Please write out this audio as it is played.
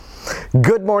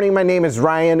Good morning, my name is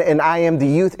Ryan and I am the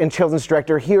Youth and Children's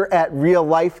Director here at Real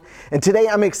Life. And today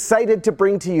I'm excited to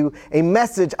bring to you a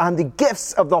message on the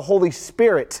gifts of the Holy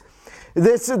Spirit.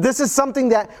 This is something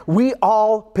that we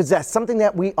all possess, something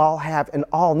that we all have and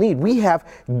all need. We have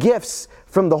gifts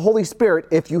from the Holy Spirit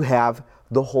if you have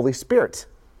the Holy Spirit.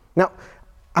 Now,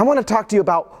 I want to talk to you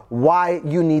about why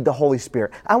you need the Holy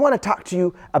Spirit. I want to talk to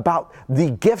you about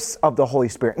the gifts of the Holy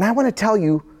Spirit. And I want to tell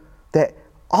you that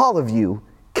all of you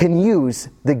can use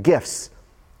the gifts.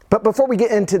 But before we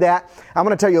get into that, I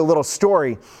want to tell you a little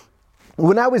story.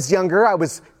 When I was younger, I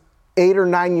was 8 or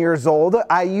 9 years old,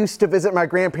 I used to visit my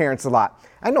grandparents a lot.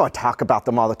 I know I talk about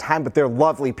them all the time, but they're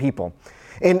lovely people.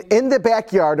 And in the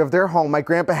backyard of their home, my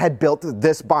grandpa had built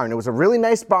this barn. It was a really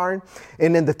nice barn,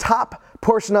 and in the top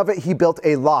portion of it, he built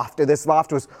a loft. And this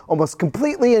loft was almost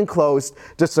completely enclosed,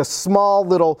 just a small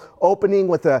little opening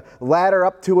with a ladder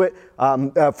up to it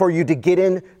for you to get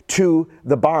into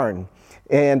the barn.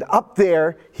 And up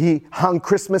there, he hung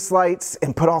Christmas lights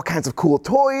and put all kinds of cool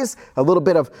toys, a little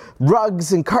bit of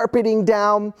rugs and carpeting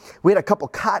down. We had a couple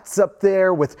cots up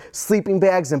there with sleeping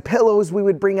bags and pillows we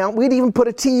would bring out. We'd even put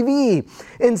a TV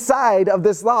inside of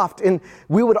this loft. And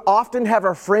we would often have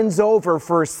our friends over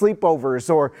for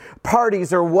sleepovers or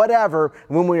parties or whatever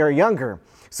when we were younger.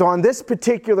 So on this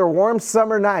particular warm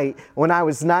summer night, when I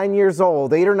was 9 years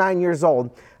old, 8 or 9 years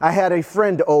old, I had a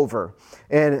friend over.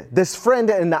 And this friend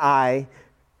and I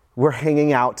were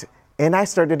hanging out, and I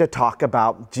started to talk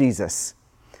about Jesus.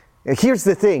 And here's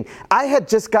the thing. I had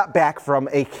just got back from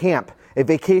a camp, a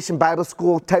vacation Bible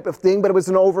school type of thing, but it was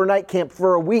an overnight camp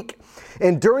for a week.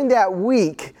 And during that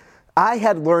week, I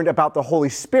had learned about the Holy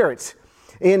Spirit.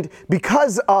 And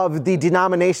because of the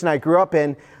denomination I grew up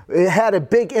in, it had a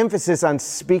big emphasis on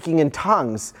speaking in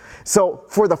tongues. So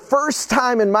for the first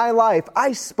time in my life,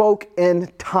 I spoke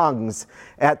in tongues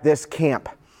at this camp.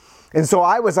 And so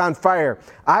I was on fire.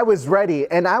 I was ready.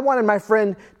 And I wanted my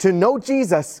friend to know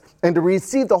Jesus and to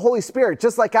receive the Holy Spirit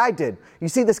just like I did. You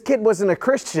see, this kid wasn't a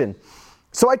Christian.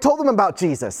 So I told him about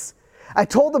Jesus. I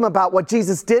told him about what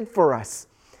Jesus did for us.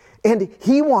 And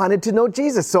he wanted to know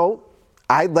Jesus. So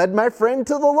I led my friend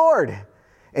to the Lord.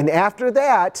 And after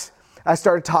that, I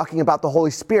started talking about the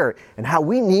Holy Spirit and how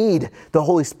we need the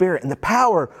Holy Spirit and the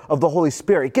power of the Holy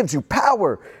Spirit. It gives you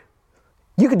power.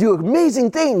 You can do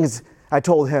amazing things, I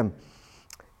told him.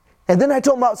 And then I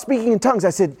told him about speaking in tongues.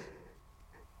 I said,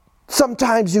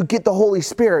 sometimes you get the Holy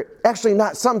Spirit. Actually,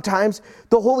 not sometimes.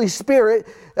 The Holy Spirit,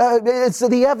 it's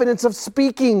the evidence of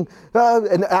speaking.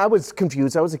 And I was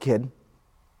confused. I was a kid.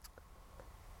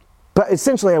 But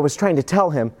essentially, I was trying to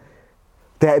tell him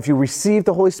that if you receive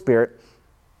the Holy Spirit,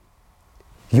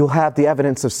 you'll have the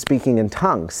evidence of speaking in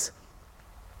tongues.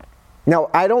 Now,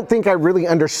 I don't think I really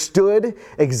understood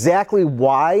exactly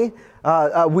why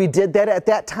we did that at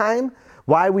that time,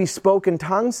 why we spoke in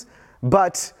tongues,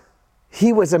 but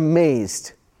he was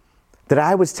amazed that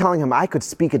I was telling him I could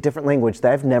speak a different language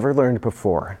that I've never learned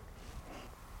before.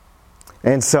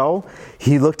 And so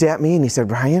he looked at me and he said,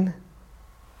 Ryan,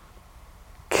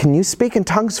 can you speak in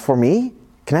tongues for me?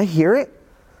 Can I hear it?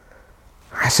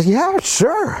 I said, yeah,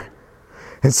 sure.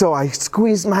 And so I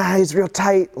squeezed my eyes real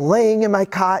tight, laying in my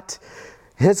cot,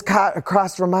 his cot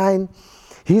across from mine.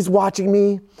 He's watching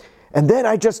me. And then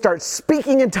I just start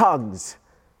speaking in tongues.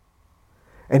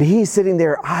 And he's sitting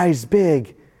there, eyes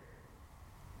big.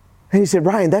 And he said,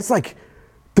 Ryan, that's like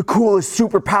the coolest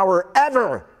superpower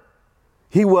ever.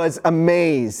 He was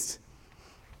amazed.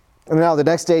 And now the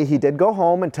next day he did go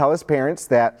home and tell his parents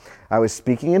that I was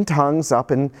speaking in tongues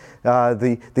up in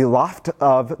the loft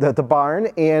of the barn,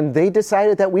 and they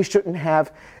decided that we shouldn't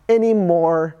have any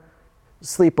more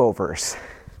sleepovers.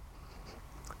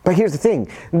 But here's the thing.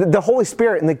 The Holy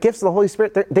Spirit and the gifts of the Holy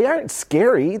Spirit, they aren't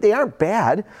scary, they aren't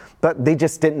bad, but they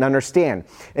just didn't understand.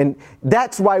 And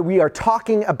that's why we are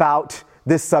talking about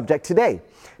this subject today.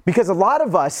 Because a lot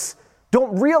of us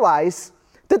don't realize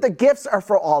that the gifts are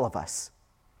for all of us.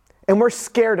 And we're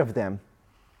scared of them.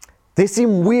 They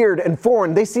seem weird and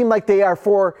foreign. They seem like they are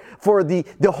for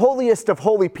the holiest of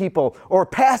holy people, or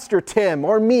Pastor Tim,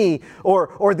 or me,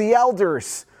 or the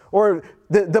elders, or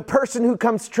the person who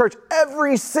comes to church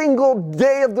every single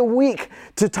day of the week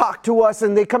to talk to us,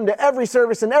 and they come to every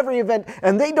service and every event,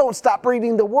 and they don't stop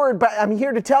reading the Word. But I'm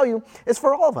here to tell you, it's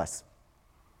for all of us.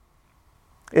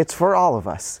 It's for all of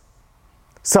us.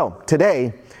 So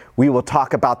today, we will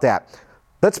talk about that.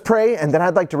 Let's pray, and then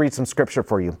I'd like to read some scripture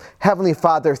for you. Heavenly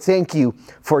Father, thank you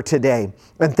for today,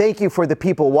 and thank you for the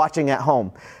people watching at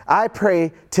home. I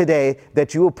pray today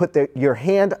that you will put your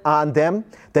hand on them,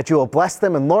 that you will bless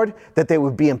them, and Lord, that they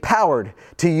would be empowered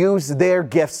to use their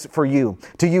gifts for you,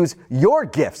 to use your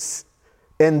gifts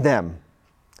in them.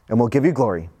 And we'll give you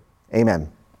glory.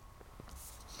 Amen.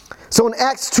 So in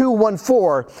Acts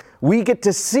 2:1-4, we get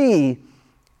to see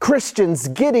Christians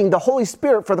getting the Holy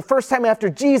Spirit for the first time after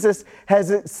Jesus has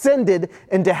ascended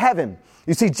into heaven.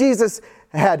 You see, Jesus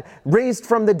had raised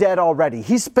from the dead already.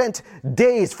 He spent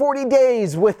days, 40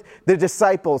 days with the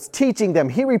disciples, teaching them.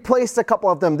 He replaced a couple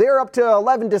of them. They're up to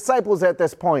 11 disciples at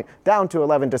this point, down to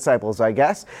 11 disciples, I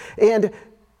guess. And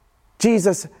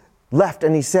Jesus left,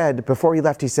 and he said, before he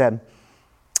left, he said,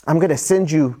 I'm going to send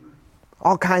you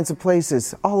all kinds of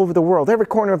places, all over the world, every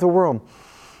corner of the world.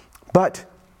 But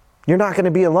you're not going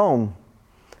to be alone.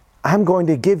 I'm going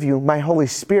to give you my Holy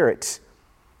Spirit.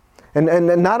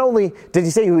 And not only did he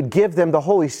say he would give them the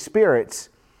Holy Spirit,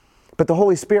 but the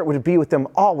Holy Spirit would be with them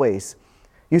always.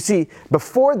 You see,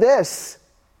 before this,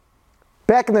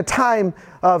 back in the time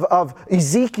of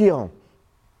Ezekiel,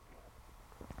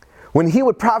 when he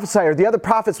would prophesy, or the other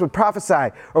prophets would prophesy,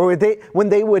 or when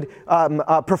they would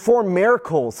perform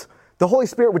miracles, the Holy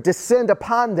Spirit would descend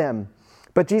upon them.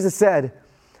 But Jesus said,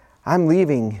 I'm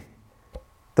leaving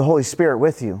the Holy Spirit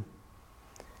with you,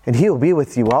 and he will be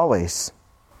with you always.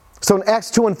 So in Acts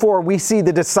 2:4, we see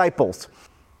the disciples,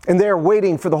 and they are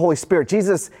waiting for the Holy Spirit.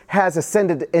 Jesus has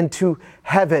ascended into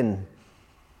heaven,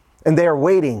 and they are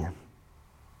waiting.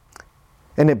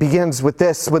 And it begins with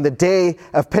this: when the day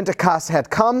of Pentecost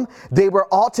had come, they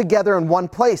were all together in one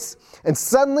place. And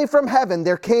suddenly from heaven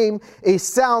there came a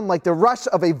sound like the rush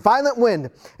of a violent wind,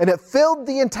 and it filled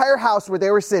the entire house where they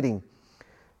were sitting.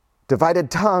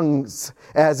 Divided tongues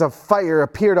as of fire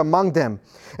appeared among them,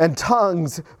 and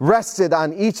tongues rested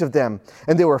on each of them.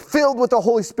 And they were filled with the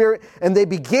Holy Spirit, and they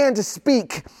began to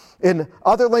speak in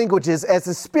other languages as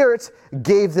the Spirit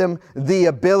gave them the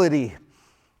ability.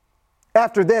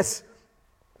 After this,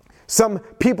 some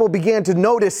people began to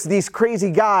notice these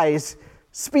crazy guys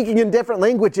speaking in different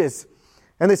languages.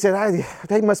 And they said,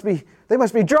 they must be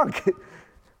drunk.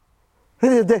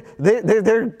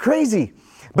 They're crazy.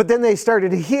 But then they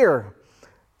started to hear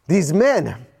these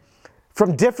men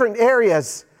from different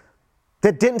areas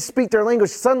that didn't speak their language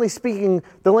suddenly speaking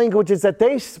the languages that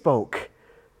they spoke.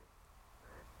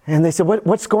 And they said,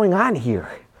 what's going on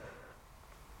here?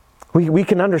 We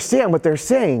can understand what they're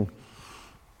saying.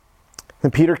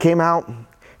 And Peter came out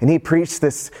and he preached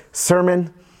this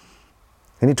sermon,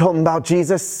 and he told them about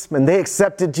Jesus, and they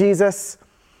accepted Jesus.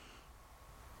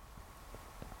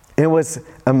 It was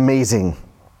amazing.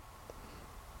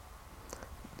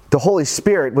 The Holy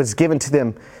Spirit was given to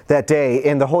them that day,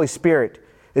 and the Holy Spirit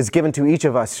is given to each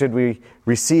of us should we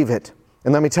receive it.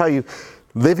 And let me tell you,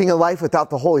 living a life without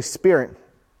the Holy Spirit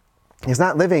is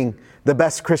not living the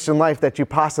best Christian life that you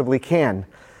possibly can.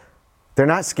 They're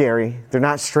not scary. They're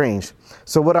not strange.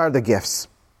 So what are the gifts?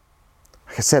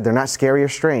 Like I said, they're not scary or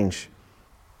strange.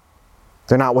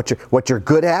 They're not what you're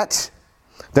good at.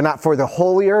 They're not for the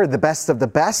holier, the best of the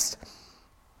best.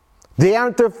 They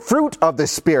aren't the fruit of the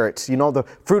Spirit. You know, the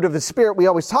fruit of the Spirit we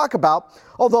always talk about.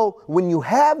 Although when you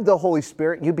have the Holy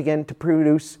Spirit, you begin to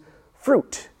produce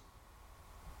fruit.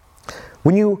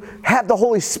 When you have the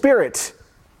Holy Spirit,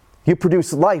 you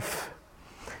produce life.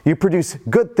 You produce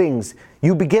good things.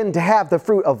 You begin to have the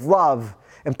fruit of love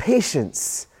and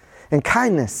patience and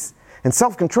kindness and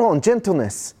self-control and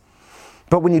gentleness.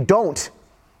 But when you don't,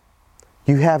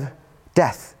 you have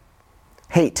death,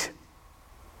 hate,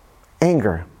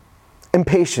 anger,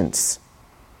 impatience,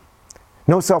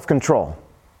 no self-control.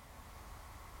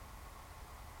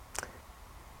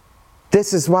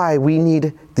 This is why we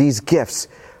need these gifts.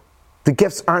 The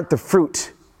gifts aren't the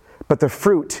fruit, but the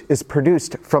fruit is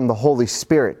produced from the Holy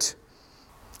Spirit.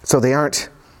 So they aren't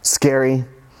scary.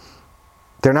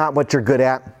 They're not what you're good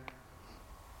at.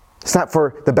 It's not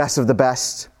for the best of the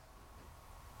best.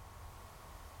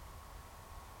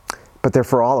 But they're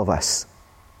for all of us.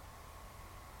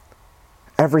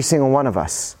 Every single one of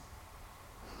us.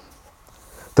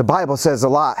 The Bible says a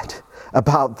lot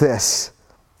about this.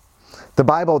 The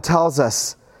Bible tells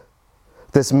us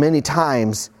this many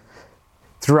times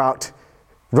throughout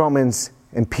Romans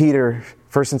and Peter,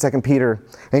 1st and 2nd Peter,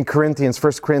 and Corinthians,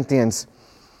 1 Corinthians.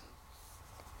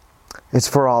 It's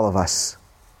for all of us.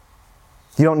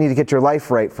 You don't need to get your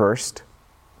life right first.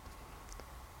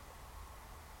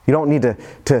 You don't need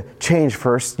to change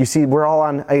first. You see, we're all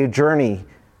on a journey.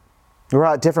 We're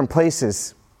all at different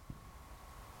places.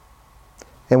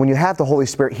 And when you have the Holy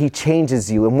Spirit, He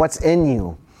changes you and what's in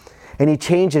you. And He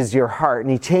changes your heart,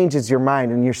 and He changes your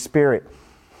mind and your spirit.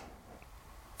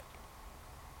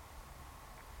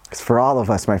 It's for all of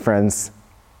us, my friends.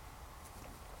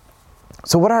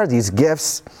 So what are these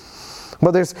gifts?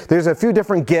 Well, there's a few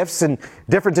different gifts, and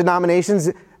different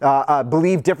denominations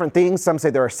believe different things. Some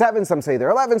say there are 7, some say there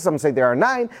are 11, some say there are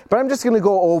 9. But I'm just going to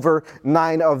go over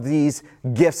 9 of these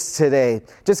gifts today.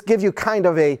 Just give you kind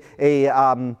of a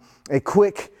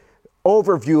quick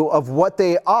overview of what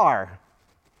they are.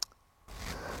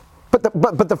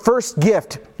 But the first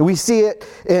gift, we see it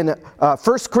in 1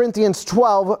 Corinthians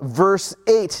 12, verse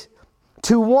 8.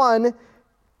 To one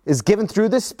is given through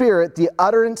the Spirit the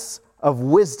utterance of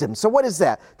wisdom. So what is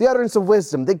that? The utterance of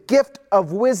wisdom, the gift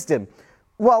of wisdom.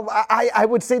 Well, I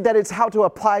would say that it's how to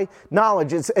apply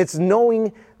knowledge. It's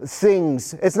knowing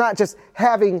things. It's not just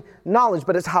having knowledge,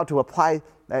 but it's how to apply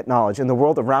that knowledge in the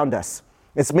world around us.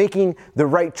 It's making the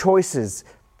right choices.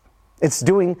 It's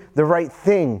doing the right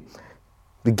thing.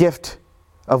 The gift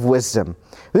of wisdom.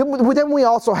 Then we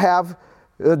also have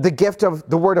the gift of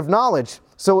the word of knowledge.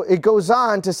 So it goes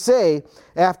on to say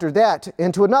after that,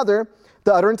 and to another,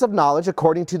 the utterance of knowledge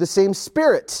according to the same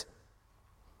Spirit.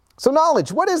 So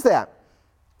knowledge, what is that?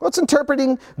 Well, it's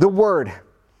interpreting the word.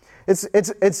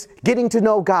 It's getting to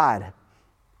know God.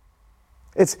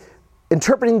 It's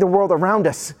interpreting the world around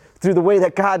us through the way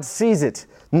that God sees it.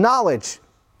 Knowledge.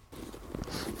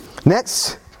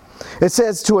 Next, it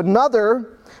says to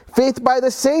another, faith by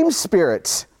the same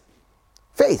Spirit.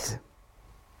 Faith.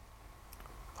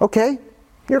 Okay,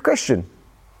 you're a Christian.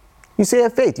 You say you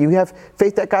have faith. You have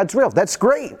faith that God's real. That's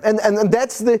great. And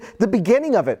that's the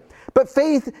beginning of it. But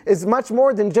faith is much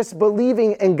more than just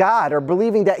believing in God or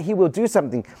believing that He will do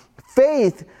something.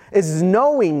 Faith is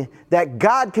knowing that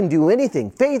God can do anything.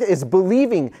 Faith is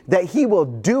believing that He will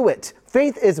do it.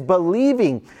 Faith is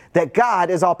believing that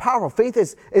God is all powerful. Faith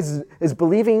is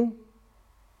believing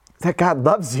that God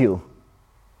loves you.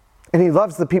 And He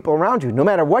loves the people around you, no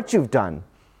matter what you've done.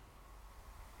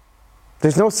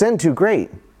 There's no sin too great.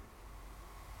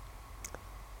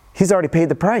 He's already paid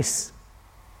the price.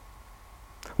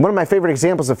 One of my favorite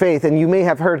examples of faith, and you may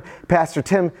have heard Pastor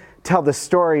Tim tell this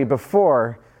story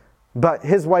before, but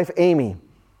his wife Amy.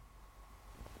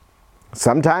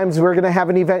 Sometimes we're going to have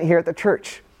an event here at the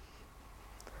church.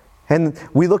 And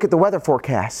we look at the weather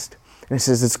forecast, and it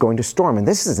says it's going to storm, and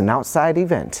this is an outside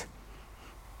event.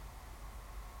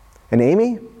 And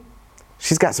Amy,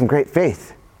 she's got some great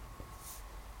faith.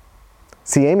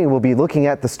 See, Amy will be looking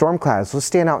at the storm clouds. We'll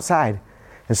stand outside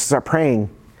and start praying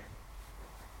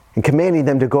and commanding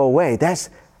them to go away. That's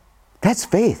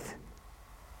faith.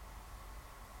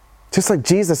 Just like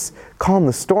Jesus calmed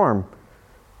the storm,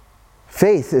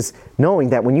 faith is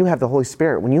knowing that when you have the Holy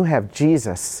Spirit, when you have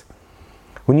Jesus,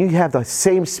 when you have the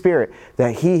same Spirit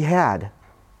that He had,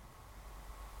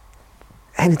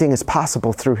 anything is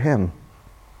possible through Him.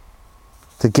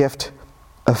 The gift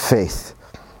of faith.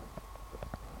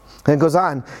 And it goes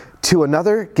on to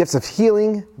another, gifts of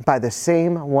healing by the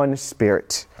same one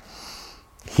Spirit.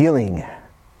 Healing.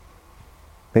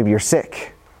 Maybe you're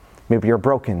sick. Maybe you're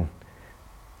broken.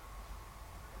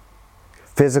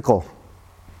 Physical.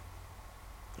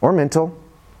 Or mental.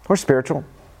 Or spiritual.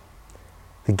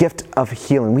 The gift of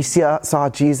healing. We saw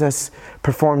Jesus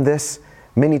perform this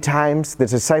many times. The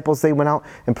disciples, they went out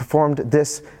and performed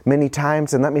this many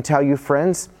times. And let me tell you,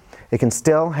 friends, it can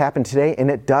still happen today, and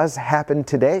it does happen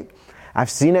today. I've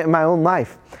seen it in my own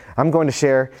life. I'm going to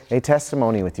share a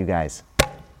testimony with you guys.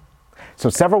 So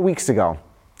several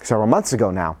months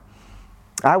ago now,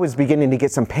 I was beginning to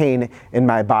get some pain in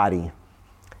my body.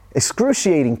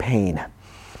 Excruciating pain.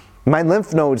 My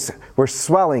lymph nodes were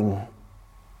swelling,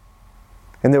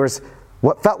 and there was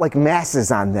what felt like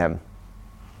masses on them.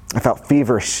 I felt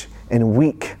feverish and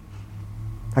weak.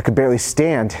 I could barely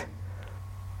stand.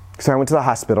 So I went to the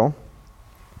hospital,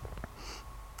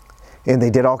 and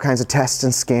they did all kinds of tests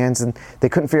and scans, and they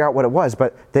couldn't figure out what it was,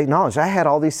 but they acknowledged I had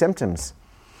all these symptoms.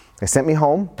 They sent me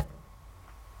home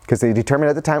because they determined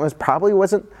at the time it probably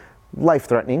wasn't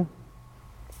life-threatening.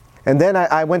 And then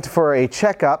I went for a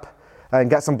checkup and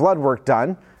got some blood work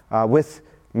done with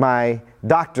my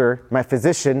doctor, my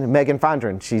physician, Megan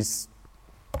Fondren. She's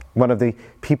one of the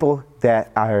people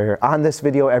that are on this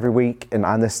video every week and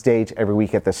on this stage every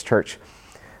week at this church.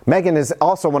 Megan is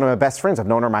also one of my best friends. I've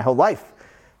known her my whole life.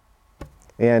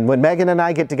 And when Megan and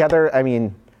I get together, I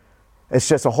mean, it's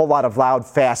just a whole lot of loud,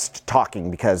 fast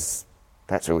talking because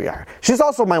that's who we are. She's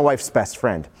also my wife's best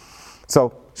friend.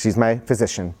 So she's my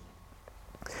physician.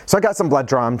 So I got some blood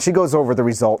drawn. She goes over the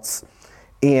results.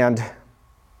 And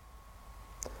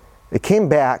it came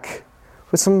back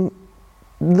with some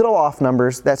little off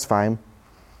numbers. That's fine.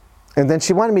 And then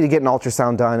she wanted me to get an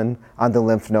ultrasound done on the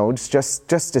lymph nodes just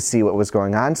to see what was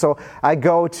going on. So I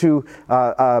go to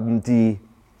the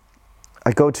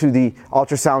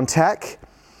ultrasound tech,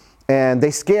 And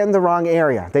they scanned the wrong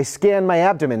area. They scanned my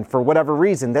abdomen for whatever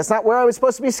reason. That's not where I was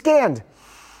supposed to be scanned.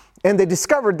 And they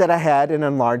discovered that I had an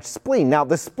enlarged spleen. Now,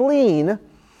 the spleen,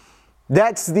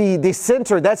 that's the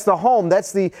center, that's the home,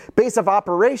 that's the base of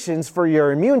operations for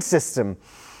your immune system.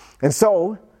 And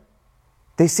so,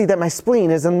 they see that my spleen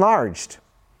is enlarged.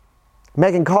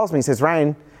 Megan calls me and says,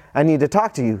 Ryan, I need to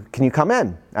talk to you. Can you come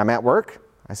in? I'm at work.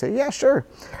 I say, yeah, sure.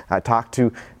 I talk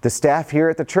to the staff here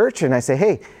at the church and I say,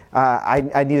 hey,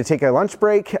 I need to take a lunch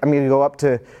break. I'm going to go up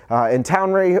to in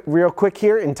town real quick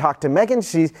here and talk to Megan.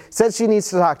 She says she needs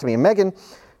to talk to me. And Megan,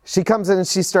 she comes in and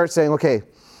she starts saying, okay,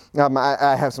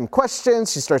 I have some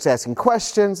questions. She starts asking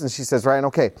questions and she says, Ryan,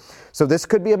 okay, so this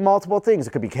could be multiple things.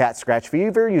 It could be cat scratch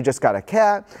fever. You just got a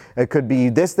cat. It could be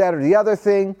this, that, or the other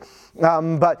thing.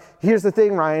 But here's the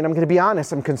thing, Ryan, I'm going to be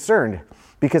honest. I'm concerned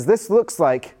because this looks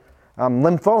like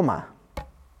lymphoma,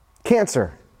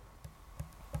 cancer.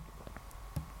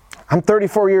 I'm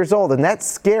 34 years old, and that's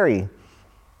scary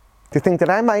to think that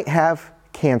I might have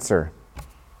cancer.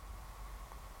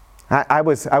 I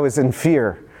was in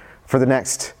fear for the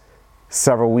next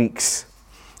several weeks,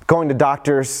 going to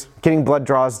doctors, getting blood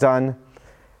draws done,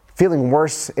 feeling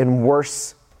worse and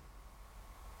worse.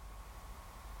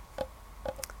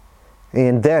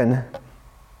 And then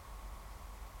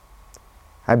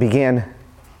I began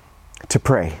to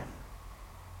pray.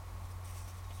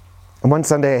 And one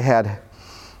Sunday I had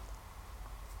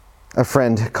a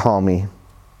friend call me.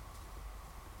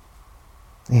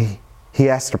 He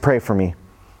asked to pray for me.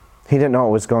 He didn't know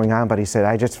what was going on, but he said,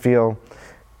 I just feel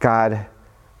God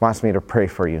wants me to pray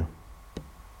for you.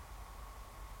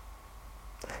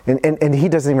 And he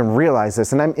doesn't even realize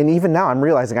this. And even now I'm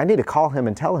realizing I need to call him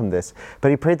and tell him this.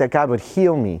 But he prayed that God would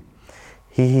heal me.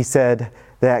 He said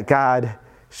that God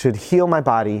should heal my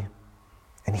body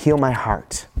and heal my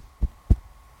heart.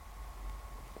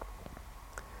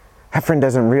 That friend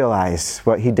doesn't realize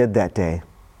what he did that day.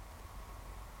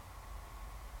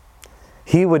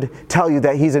 He would tell you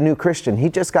that he's a new Christian. He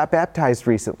just got baptized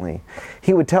recently.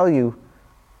 He would tell you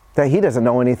that he doesn't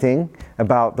know anything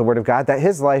about the Word of God, that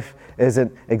his life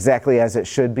isn't exactly as it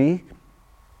should be.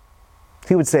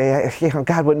 He would say,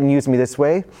 God wouldn't use me this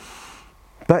way.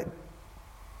 But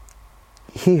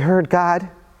he heard God,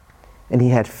 and he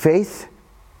had faith,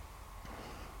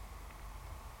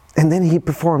 and then he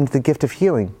performed the gift of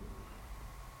healing.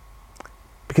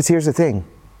 Because here's the thing.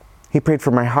 He prayed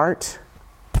for my heart,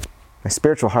 my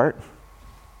spiritual heart,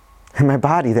 and my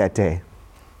body that day.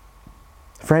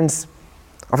 Friends,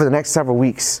 over the next several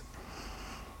weeks,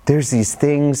 there's these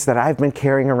things that I've been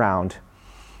carrying around,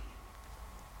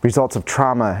 results of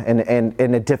trauma and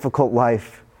a difficult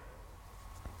life,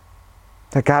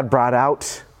 that God brought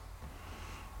out.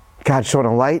 God shone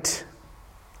a light.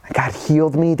 God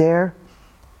healed me there.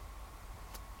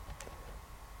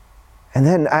 And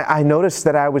then I noticed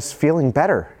that I was feeling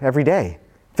better every day,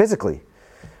 physically.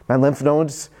 My lymph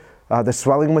nodes, the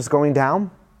swelling was going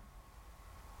down.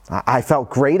 I felt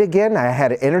great again. I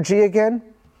had energy again.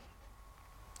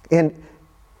 And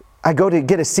I go to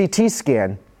get a CT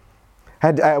scan.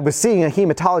 I was seeing a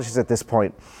hematologist at this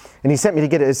point, and he sent me to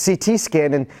get a CT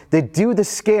scan, and they do the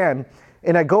scan,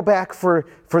 and I go back for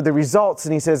the results,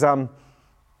 and he says, I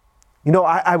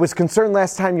was concerned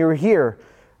last time you were here,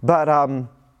 but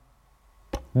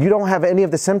you don't have any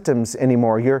of the symptoms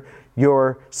anymore.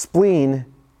 Your spleen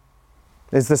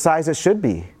is the size it should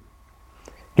be.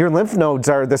 Your lymph nodes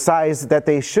are the size that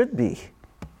they should be.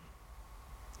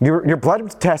 Your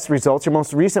blood test results, your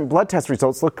most recent blood test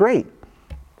results look great.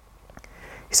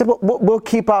 He said, well, we'll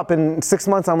keep up. In 6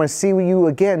 months, I'm going to see you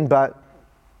again, but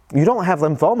you don't have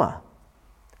lymphoma.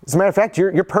 As a matter of fact,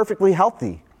 you're perfectly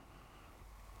healthy.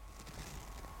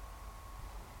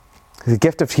 The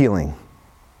gift of healing.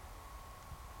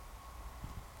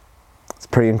 It's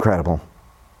pretty incredible.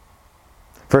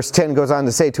 Verse 10 goes on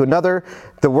to say, to another,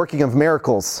 the working of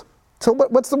miracles. So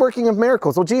what's the working of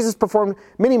miracles? Well, Jesus performed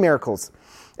many miracles.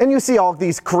 And you see all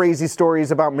these crazy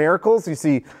stories about miracles. You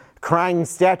see crying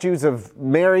statues of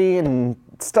Mary and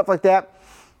stuff like that.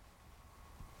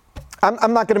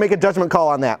 I'm not going to make a judgment call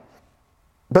on that.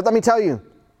 But let me tell you,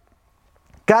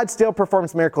 God still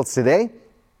performs miracles today.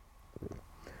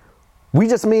 We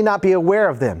just may not be aware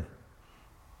of them.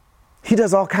 He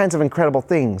does all kinds of incredible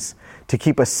things to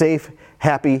keep us safe,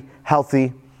 happy,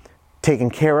 healthy,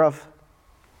 taken care of.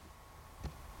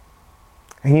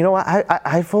 And you know what?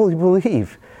 I fully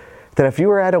believe that if you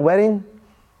were at a wedding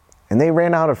and they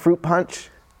ran out of fruit punch,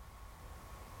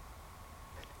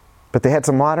 but they had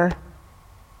some water,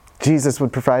 Jesus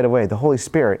would provide a way. The Holy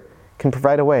Spirit can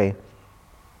provide a way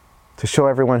to show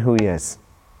everyone who He is.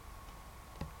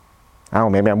 I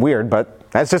don't know, maybe I'm weird, but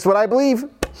that's just what I believe.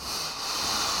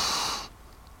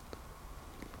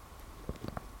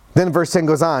 Then verse 10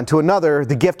 goes on, to another,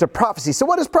 the gift of prophecy. So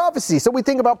what is prophecy? So we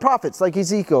think about prophets like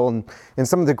Ezekiel and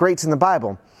some of the greats in the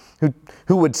Bible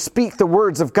who would speak the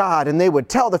words of God and they would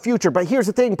tell the future. But here's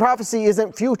the thing, prophecy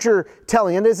isn't future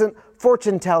telling. It isn't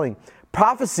fortune telling.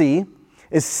 Prophecy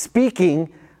is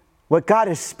speaking what God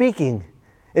is speaking.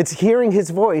 It's hearing his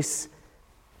voice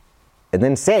and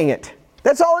then saying it.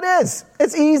 That's all it is.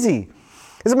 It's easy.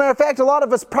 As a matter of fact, a lot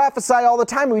of us prophesy all the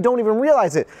time and we don't even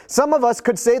realize it. Some of us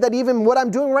could say that even what I'm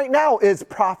doing right now is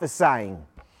prophesying.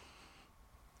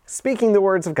 Speaking the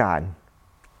words of God.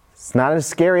 It's not as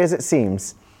scary as it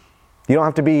seems. You don't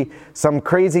have to be some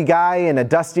crazy guy in a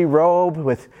dusty robe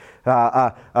with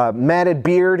a matted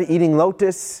beard eating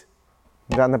lotus.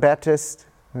 John the Baptist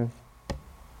could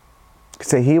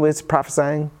say he was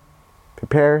prophesying.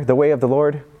 Prepare the way of the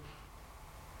Lord.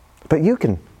 But you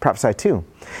can prophesy too.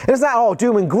 And it's not all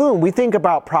doom and gloom. We think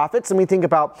about prophets and we think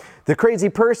about the crazy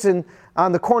person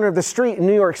on the corner of the street in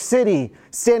New York City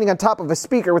standing on top of a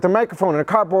speaker with a microphone and a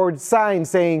cardboard sign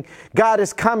saying, God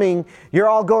is coming, you're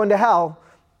all going to hell.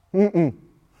 We're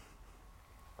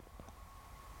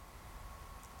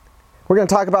going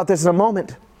to talk about this in a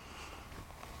moment.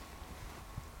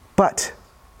 But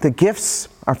the gifts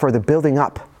are for the building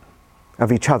up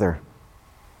of each other.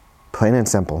 Plain and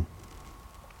simple.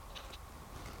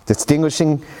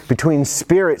 Distinguishing between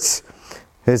spirits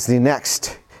is the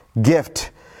next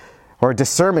gift, or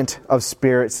discernment of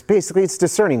spirits. Basically, it's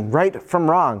discerning right from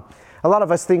wrong. A lot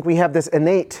of us think we have this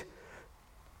innate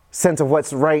sense of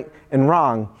what's right and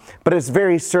wrong, but it's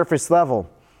very surface level.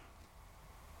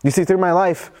 You see, through my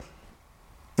life,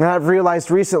 and I've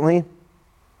realized recently,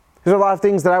 there's a lot of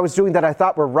things that I was doing that I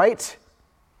thought were right,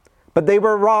 but they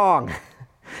were wrong.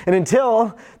 And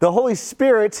until the Holy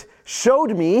Spirit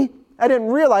showed me, I didn't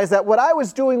realize that what I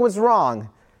was doing was wrong.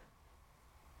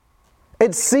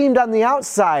 It seemed on the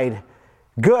outside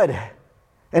good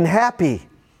and happy.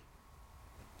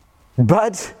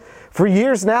 But for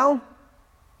years now,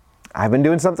 I've been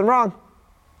doing something wrong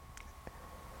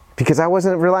because I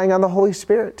wasn't relying on the Holy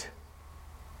Spirit.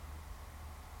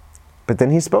 But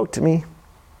then he spoke to me.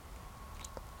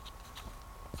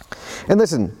 And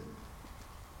listen,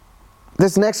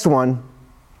 this next one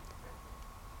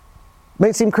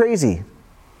might seem crazy.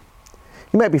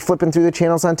 You might be flipping through the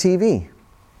channels on TV.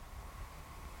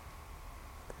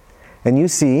 And you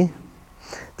see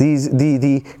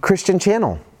the Christian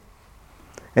channel.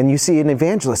 And you see an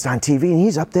evangelist on TV and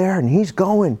he's up there and he's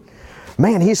going.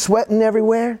 Man, he's sweating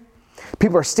everywhere.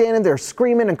 People are standing there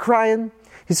screaming and crying.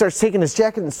 He starts taking his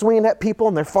jacket and swinging at people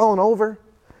and they're falling over.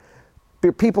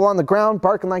 People on the ground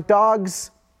barking like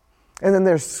dogs. And then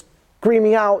they're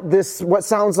screaming out this, what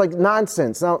sounds like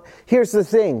nonsense. Now, here's the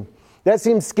thing. That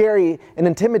seems scary and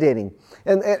intimidating.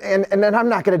 And then I'm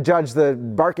not going to judge the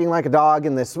barking like a dog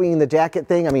and the swinging the jacket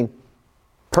thing. I mean,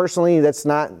 personally, that's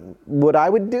not what I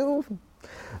would do.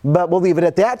 But we'll leave it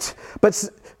at that. But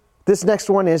this next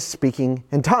one is speaking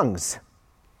in tongues.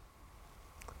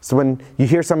 So when you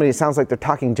hear somebody, it sounds like they're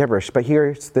talking gibberish. But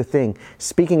here's the thing.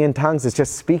 Speaking in tongues is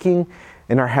just speaking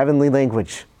in our heavenly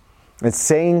language. It's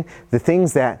saying the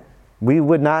things that we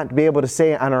would not be able to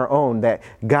say on our own, that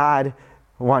God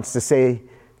wants to say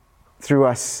through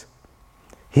us.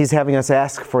 He's having us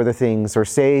ask for the things or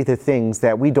say the things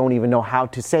that we don't even know how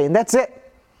to say. And that's it.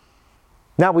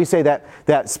 Now we say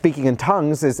that speaking in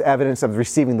tongues is evidence of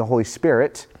receiving the Holy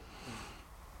Spirit.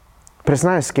 But it's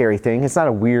not a scary thing. It's not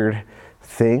a weird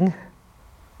thing.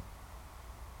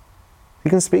 You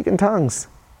can speak in tongues.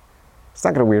 It's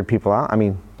not going to weird people out. I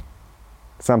mean,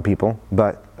 some people,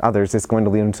 but others, it's going to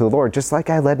lead them to the Lord, just like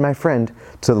I led my friend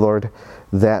to the Lord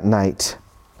that night.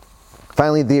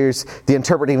 Finally, there's the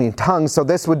interpreting in tongues. So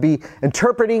this would be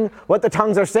interpreting what the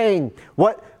tongues are saying.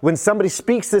 When somebody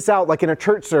speaks this out, like in a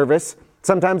church service,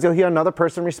 sometimes you'll hear another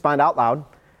person respond out loud,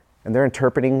 and they're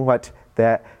interpreting what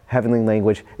that heavenly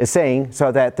language is saying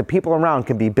so that the people around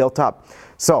can be built up.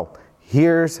 So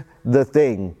here's the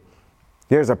thing.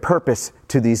 There's a purpose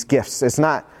to these gifts. It's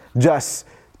not just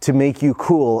to make you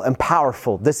cool and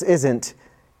powerful. This isn't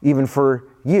even for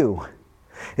you.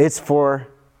 It's for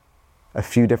a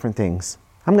few different things.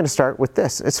 I'm going to start with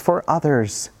this. It's for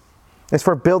others. It's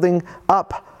for building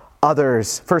up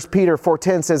others. 1 Peter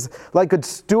 4:10 says, like good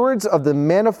stewards of the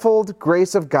manifold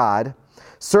grace of God,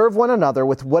 serve one another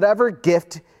with whatever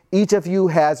gift each of you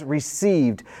has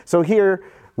received. So here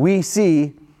we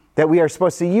see that we are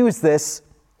supposed to use this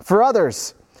for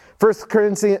others. 1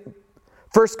 Corinthians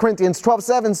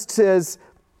 12:7 says,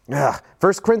 1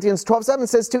 Corinthians 12:7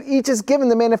 says, to each is given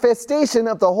the manifestation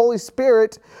of the Holy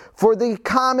Spirit for the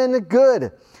common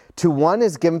good. To one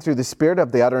is given through the Spirit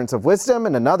of the utterance of wisdom,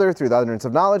 and another through the utterance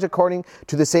of knowledge according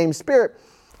to the same Spirit.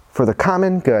 for the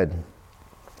common good.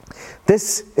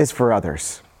 This is for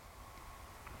others.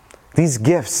 These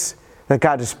gifts that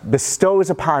God just bestows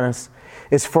upon us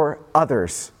is for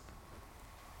others.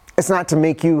 It's not to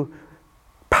make you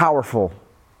powerful,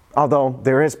 although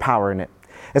there is power in it.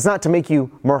 It's not to make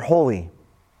you more holy,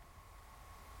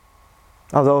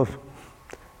 although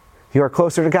you are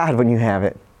closer to God when you have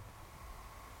it.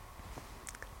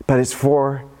 But it's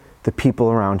for the people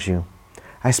around you.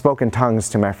 I spoke in tongues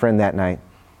to my friend that night.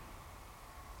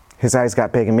 His eyes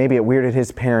got big, and maybe it weirded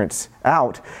his parents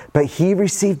out, but he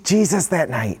received Jesus that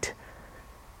night.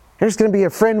 There's going to be a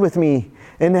friend with me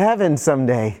in heaven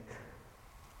someday.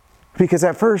 Because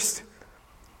at first,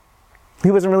 he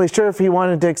wasn't really sure if he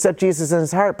wanted to accept Jesus in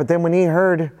his heart, but then when he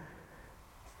heard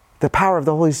the power of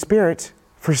the Holy Spirit,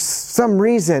 for some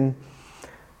reason,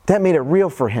 that made it real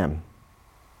for him.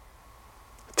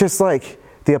 Just like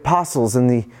the apostles in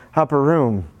the upper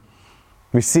room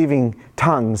receiving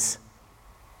tongues.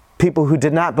 People who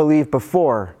did not believe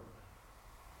before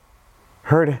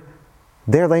heard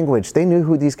their language. They knew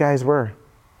who these guys were.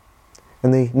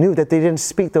 And they knew that they didn't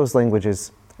speak those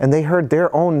languages. And they heard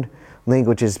their own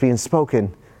languages being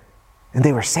spoken. And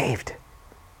they were saved.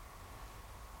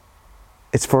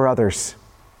 It's for others.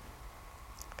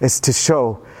 It's to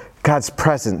show God's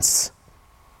presence.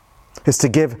 It's to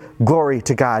give glory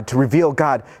to God, to reveal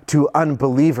God to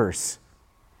unbelievers.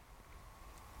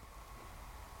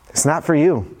 It's not for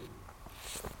you.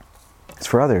 It's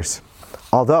for others.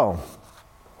 Although,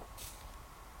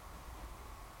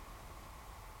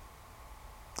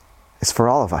 it's for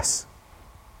all of us.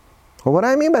 Well, what do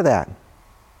I mean by that?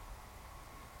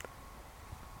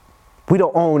 We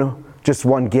don't own just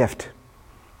one gift.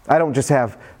 I don't just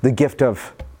have the gift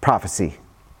of prophecy.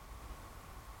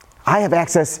 I have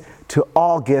access to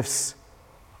all gifts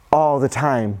all the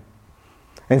time.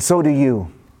 And so do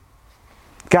you.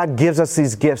 God gives us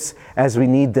these gifts as we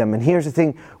need them. And here's the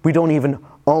thing, we don't even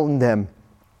own them.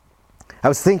 I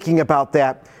was thinking about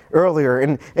that earlier,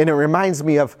 and it reminds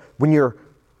me of when you're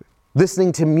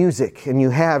listening to music and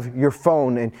you have your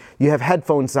phone and you have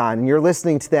headphones on and you're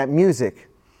listening to that music,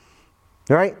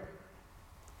 right?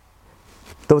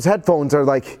 Those headphones are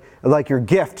like your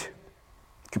gift,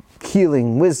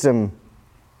 healing, wisdom.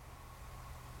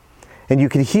 And you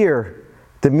can hear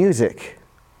the music.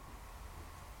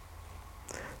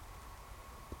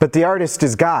 But the artist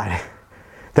is God.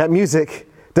 That music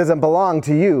doesn't belong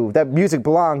to you. That music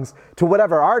belongs to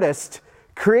whatever artist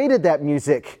created that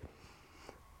music.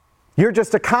 You're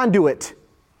just a conduit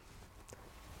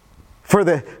for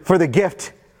the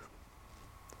gift.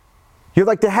 You're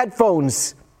like the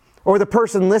headphones or the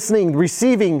person listening,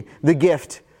 receiving the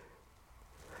gift.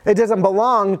 It doesn't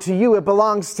belong to you. It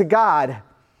belongs to God.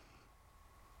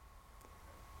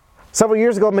 Several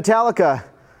years ago, Metallica,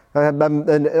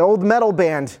 an old metal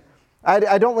band.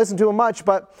 I don't listen to them much,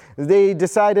 but they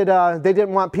decided they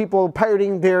didn't want people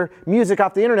pirating their music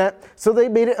off the internet, so they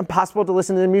made it impossible to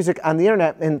listen to their music on the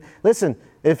internet. And listen,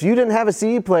 if you didn't have a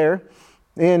CD player,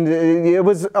 and it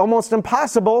was almost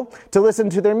impossible to listen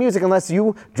to their music unless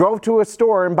you drove to a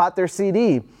store and bought their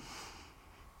CD.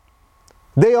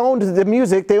 They owned the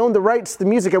music, they owned the rights to the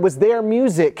music, it was their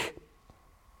music.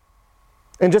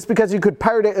 And just because you could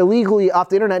pirate it illegally off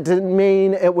the internet didn't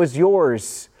mean it was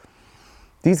yours.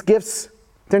 These gifts,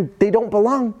 they don't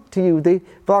belong to you. They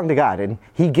belong to God, and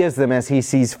He gives them as He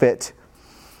sees fit.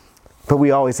 But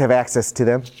we always have access to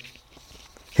them.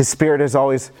 His Spirit is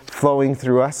always flowing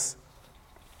through us.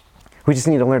 We just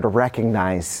need to learn to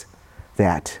recognize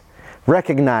that.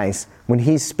 Recognize when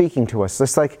He's speaking to us,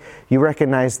 just like you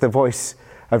recognize the voice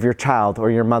of your child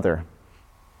or your mother.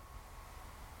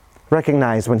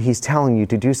 Recognize when He's telling you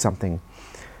to do something.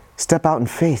 Step out in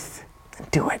faith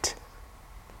and do it.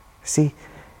 See,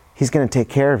 He's going to take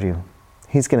care of you.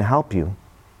 He's going to help you.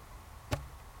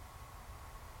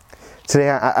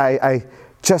 Today, I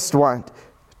just want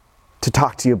to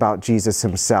talk to you about Jesus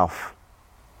Himself.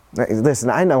 Listen,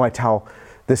 I know I tell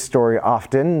this story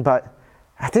often, but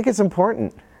I think it's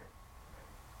important.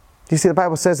 You see, the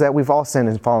Bible says that we've all sinned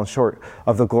and fallen short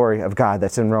of the glory of God.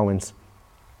 That's in Romans.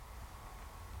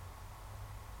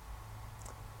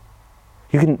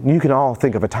 You can all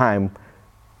think of a time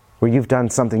where you've done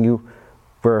something you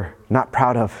were not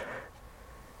proud of.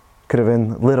 Could have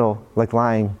been little, like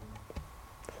lying.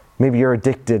 Maybe you're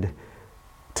addicted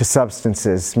to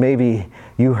substances. Maybe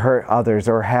you hurt others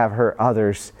or have hurt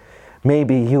others.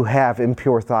 Maybe you have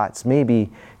impure thoughts.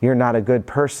 Maybe you're not a good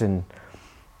person.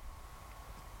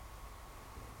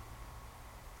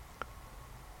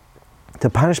 The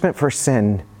punishment for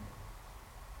sin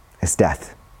is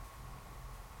death.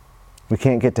 We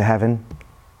can't get to heaven.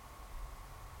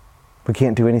 We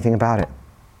can't do anything about it.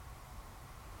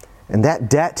 And that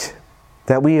debt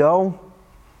that we owe,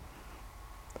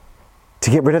 to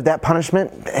get rid of that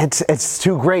punishment, it's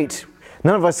too great.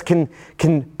 None of us can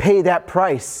pay that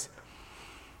price.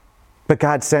 But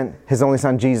God sent his only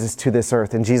son, Jesus, to this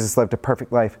earth, and Jesus lived a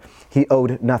perfect life. He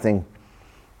owed nothing.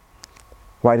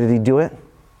 Why did he do it?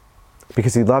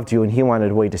 Because he loved you and he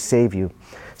wanted a way to save you.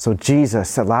 So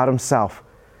Jesus allowed himself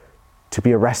to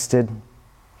be arrested,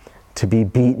 to be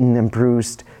beaten and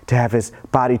bruised, to have his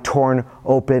body torn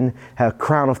open, have a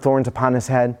crown of thorns upon his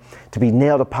head, to be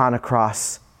nailed upon a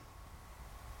cross.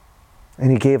 And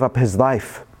he gave up his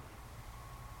life.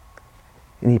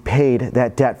 And he paid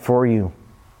that debt for you,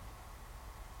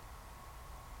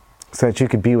 so that you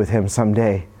could be with him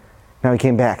someday. Now he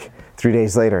came back 3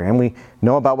 days later, and we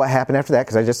know about what happened after that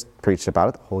because I just preached about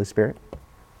it, the Holy Spirit.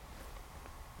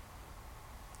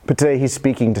 But today he's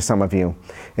speaking to some of you,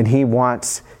 and he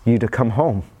wants you to come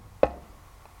home.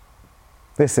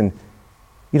 Listen,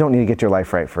 you don't need to get your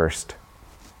life right first.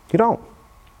 You don't.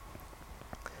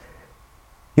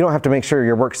 You don't have to make sure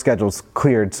your work schedule's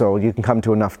cleared so you can come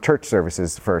to enough church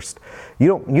services first.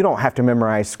 You don't have to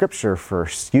memorize scripture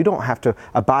first. You don't have to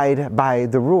abide by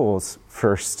the rules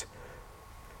first.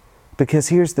 Because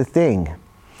here's the thing.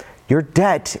 Your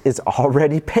debt is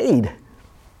already paid.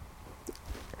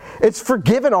 It's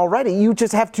forgiven already. You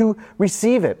just have to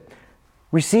receive it.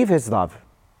 Receive his love.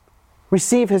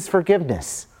 Receive his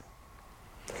forgiveness.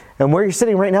 And where you're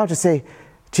sitting right now, just say,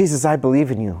 Jesus, I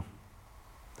believe in you.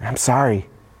 I'm sorry.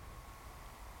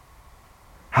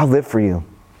 I'll live for you.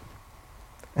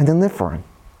 And then live for him.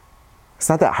 It's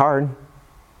not that hard.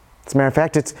 As a matter of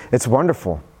fact, it's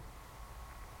wonderful.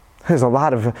 There's a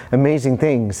lot of amazing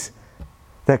things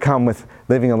that come with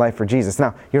living a life for Jesus.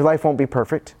 Now, your life won't be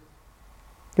perfect.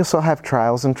 You'll still have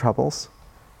trials and troubles.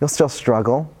 You'll still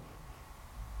struggle.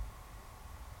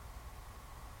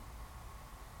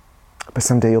 But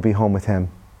someday you'll be home with him.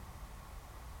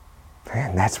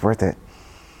 Man, that's worth it.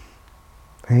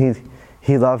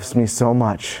 He loves me so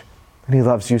much, and he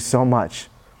loves you so much.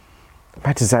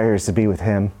 My desire is to be with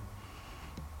him,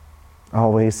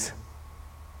 always.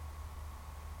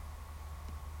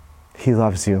 He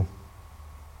loves you.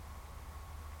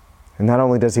 And not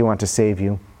only does he want to save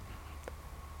you,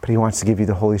 but he wants to give you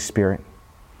the Holy Spirit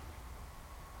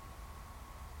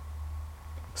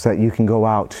so that you can go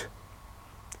out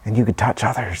and you can touch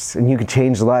others and you can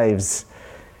change lives.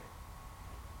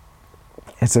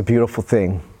 It's a beautiful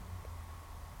thing.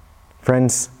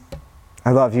 Friends, I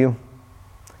love you.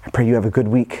 I pray you have a good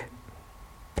week.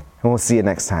 And we'll see you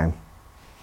next time.